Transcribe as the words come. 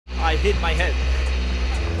I hit my head.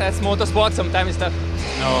 That's motorsport, sometimes tough.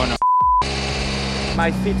 No.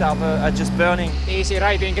 My feet are just burning. Easy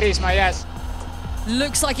right to increase my ass.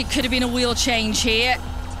 Looks like it could have been a wheel change here.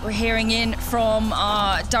 We're hearing in from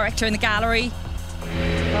our director in the gallery.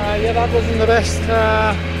 Yeah, that wasn't the best.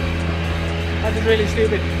 That was really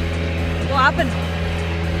stupid. What happened?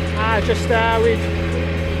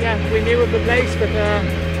 We knew of the place, but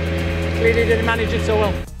clearly didn't manage it so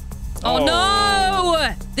well. Oh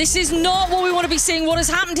no! This is not what we want to be seeing. What has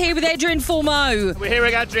happened here with Adrian Formeau? We're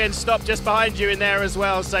hearing Adrian stop just behind you in there as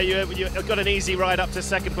well, so you've got an easy ride up to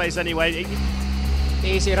second place anyway.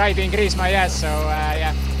 Easy right to increase my ass, so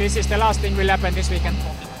yeah, this is the last thing will happen this weekend.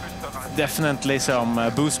 Definitely some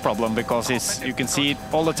boost problem, because you can see it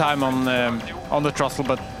all the time on the throttle,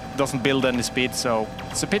 but doesn't build any speed, so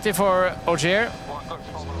it's a pity for Ogier.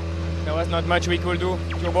 There was not much we could do.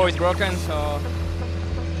 Turbo is broken, so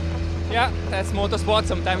yeah, that's motorsport,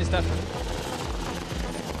 sometimes tough.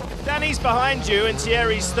 Danny's behind you and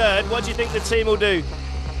Thierry's third. What do you think the team will do?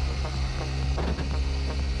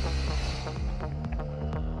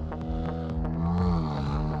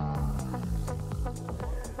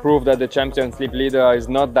 Prove that the Champions League leader is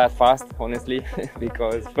not that fast, honestly,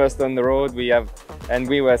 because first on the road we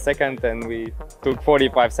were second, and we took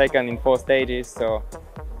 45 seconds in 4 stages, so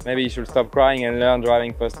maybe you should stop crying and learn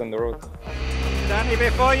driving first on the road. Danny,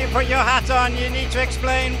 before you put your hat on, you need to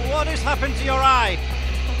explain what has happened to your eye.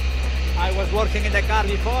 I was working in the car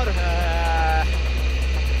before and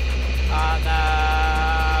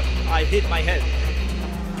I hit my head.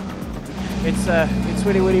 It's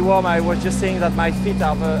really warm. I was just saying that my feet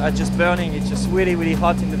are just burning. It's just really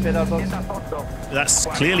hot in the pedal box. That's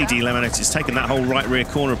clearly delaminated. It's taken that whole right rear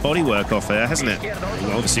corner of bodywork off there, hasn't it? He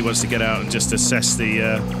obviously wants to get out and just assess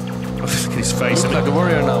the look at his face. Looks like a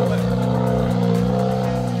warrior now.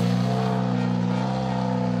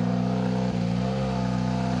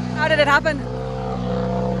 How did it happen?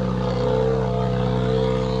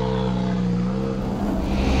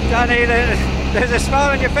 Danny, there's a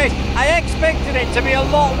smile on your face. I expected it to be a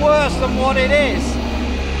lot worse than what it is.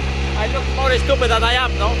 I look more stupid than I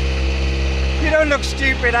am, no? You don't look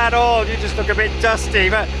stupid at all, you just look a bit dusty,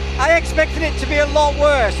 but I expected it to be a lot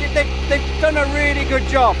worse. They've done a really good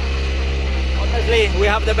job. Honestly, we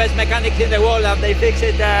have the best mechanics in the world, and they fix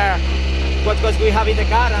it what we have in the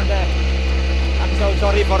car, and I'm so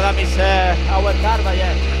sorry for them. It's our car, but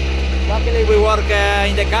yeah, luckily we work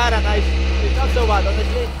in the car, and it's not so bad,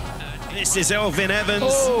 honestly. This is Elfyn Evans.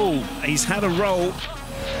 Oh. He's had a roll.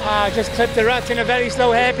 Just clipped the rut in a very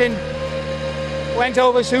slow hairpin. Went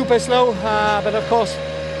over super slow, but of course,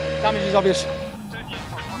 damage is obvious.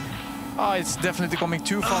 Oh, it's definitely coming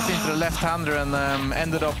too fast into the left-hander and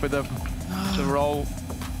ended up with the roll.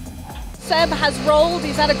 Seb has rolled,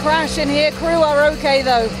 he's had a crash in here. Crew are okay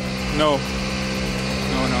though? No.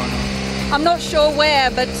 I'm not sure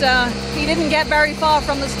where, but he didn't get very far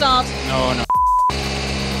from the start. No.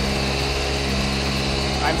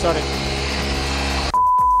 I'm sorry.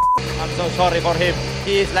 I'm so sorry for him.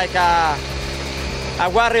 He is like a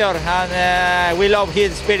warrior, and we love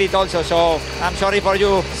his spirit also, so I'm sorry for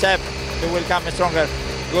you, Seb. You will come stronger.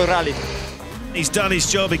 Good rally. He's done his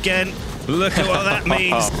job again. Look at what that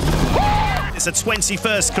means. It's a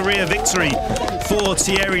 21st career victory for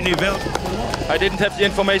Thierry Neuville. I didn't have the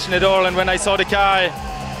information at all, and when I saw the car,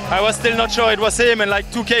 I was still not sure it was him, and like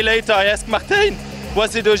 2K later I asked Martin,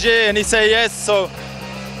 was it Ogier, and he said yes, so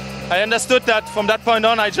I understood that from that point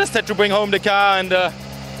on I just had to bring home the car and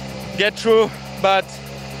get through, but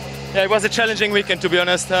yeah, it was a challenging weekend, to be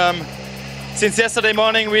honest. Since yesterday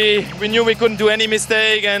morning we knew we couldn't do any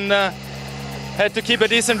mistake, and had to keep a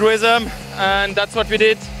decent rhythm, and that's what we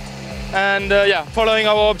did. And yeah, following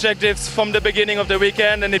our objectives from the beginning of the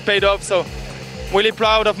weekend, and it paid off, so really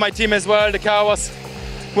proud of my team as well. The car was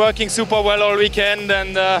working super well all weekend,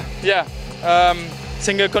 and yeah,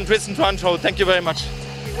 single consistent run, so thank you very much.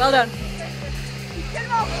 Well done.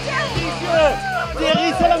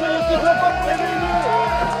 Thierry, c'est la meilleure